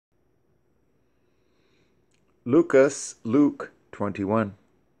Luke 21.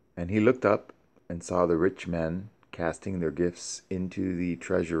 And he looked up and saw the rich men casting their gifts into the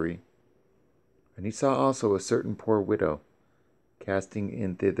treasury. And he saw also a certain poor widow casting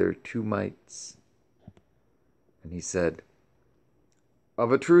in thither 2 mites. And he said,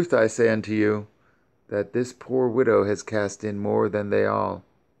 Of a truth I say unto you, that this poor widow has cast in more than they all.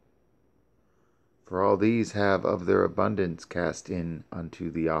 For all these have of their abundance cast in unto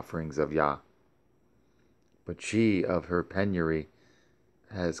the offerings of Yah. But she of her penury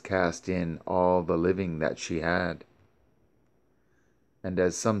has cast in all the living that she had. And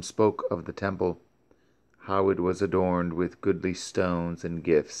as some spoke of the temple, how it was adorned with goodly stones and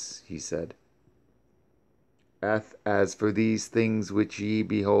gifts, he said, As for these things which ye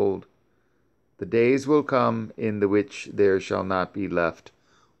behold, the days will come in the which there shall not be left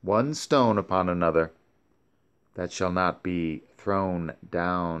one stone upon another that shall not be thrown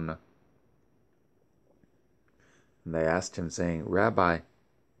down. And they asked him, saying, Rabbi,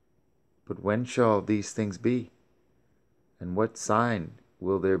 but when shall these things be? And what sign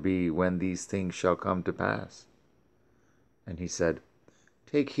will there be when these things shall come to pass? And he said,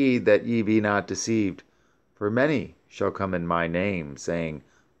 Take heed that ye be not deceived, for many shall come in my name, saying,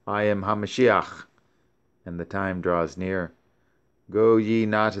 I am HaMashiach, and the time draws near. Go ye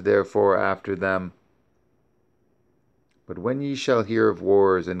not therefore after them. But when ye shall hear of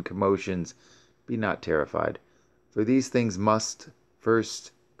wars and commotions, be not terrified, for these things must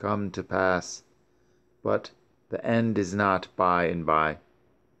first come to pass, but the end is not by and by.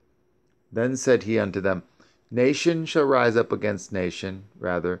 Then said he unto them, Nation shall rise up against nation,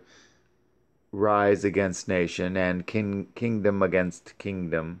 rise against nation, and kingdom against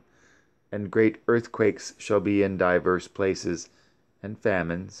kingdom, and great earthquakes shall be in divers places, and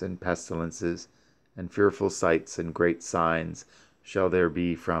famines, and pestilences, and fearful sights, and great signs shall there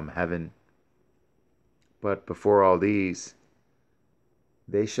be from heaven. But before all these,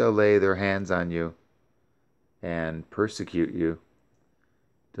 they shall lay their hands on you, and persecute you,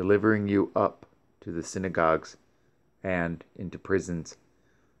 delivering you up to the synagogues and into prisons,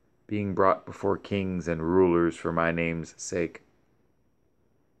 being brought before kings and rulers for my name's sake.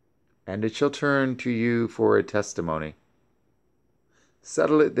 And it shall turn to you for a testimony.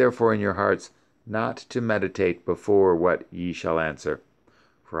 Settle it therefore in your hearts, not to meditate before what ye shall answer.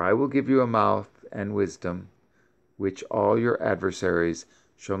 For I will give you a mouth and wisdom, which all your adversaries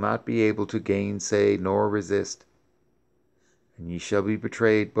shall not be able to gainsay nor resist. And ye shall be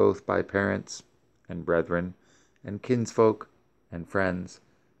betrayed both by parents, and brethren, and kinsfolk, and friends,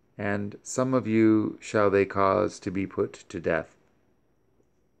 and some of you shall they cause to be put to death.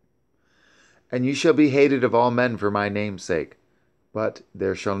 And ye shall be hated of all men for my name's sake, but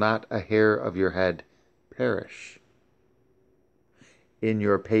there shall not a hair of your head perish. In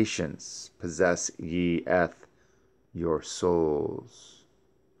your patience possess ye your souls.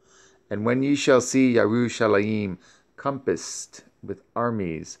 And when ye shall see Jerusalem compassed with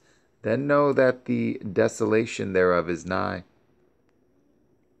armies, then know that the desolation thereof is nigh.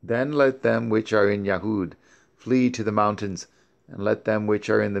 Then let them which are in Yahud flee to the mountains, and let them which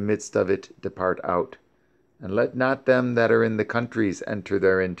are in the midst of it depart out, and let not them that are in the countries enter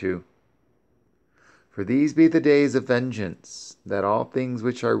thereinto. For these be the days of vengeance, that all things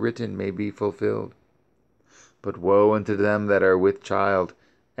which are written may be fulfilled. But woe unto them that are with child,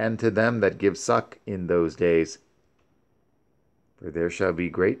 and to them that give suck in those days. For there shall be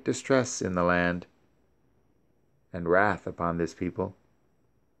great distress in the land, and wrath upon this people.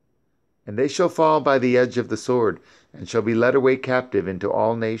 And they shall fall by the edge of the sword, and shall be led away captive into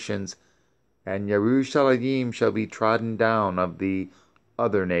all nations, and Jerusalem shall be trodden down of the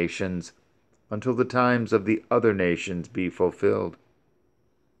other nations, until the times of the other nations be fulfilled.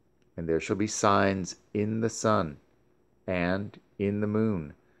 And there shall be signs in the sun, and in the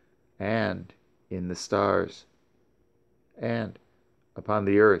moon, and in the stars, and upon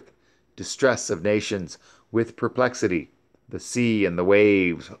the earth distress of nations, with perplexity, the sea and the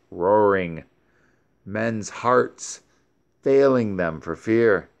waves roaring, men's hearts failing them for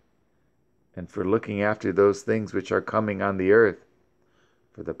fear, and for looking after those things which are coming on the earth,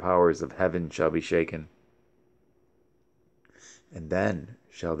 for the powers of heaven shall be shaken. And then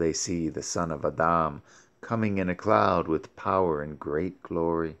shall they see the Son of Adam coming in a cloud with power and great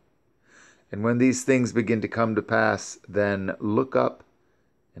glory. And when these things begin to come to pass, then look up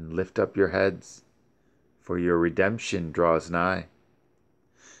and lift up your heads, for your redemption draws nigh.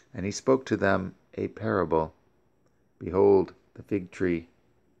 And he spoke to them a parable. Behold, the fig tree,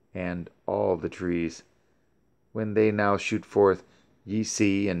 and all the trees. When they now shoot forth, ye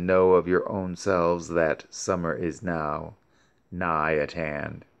see and know of your own selves that summer is now nigh at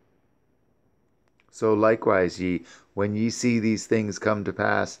hand. So likewise ye, when ye see these things come to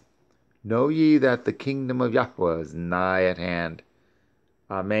pass, know ye that the kingdom of Yahweh is nigh at hand.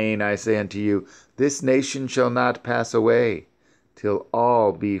 Amen, I say unto you, this nation shall not pass away, till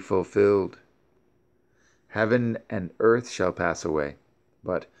all be fulfilled. Heaven and earth shall pass away,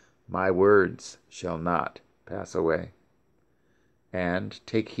 but my words shall not pass away. And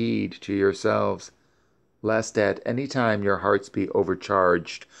take heed to yourselves, lest at any time your hearts be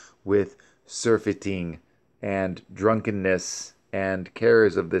overcharged with surfeiting and drunkenness and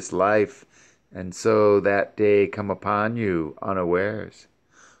cares of this life, and so that day come upon you unawares.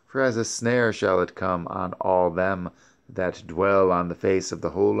 For as a snare shall it come on all them that dwell on the face of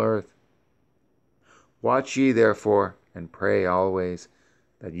the whole earth. Watch ye therefore, and pray always,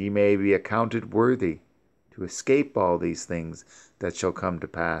 that ye may be accounted worthy to escape all these things that shall come to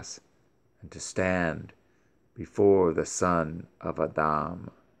pass, and to stand before the Son of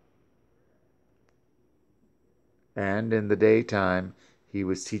Adam. And in the daytime he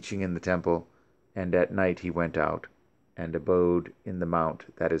was teaching in the temple, and at night he went out, and abode in the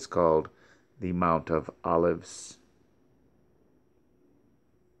mount that is called the Mount of Olives.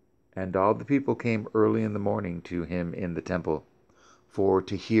 And all the people came early in the morning to him in the temple, for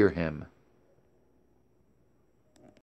to hear him.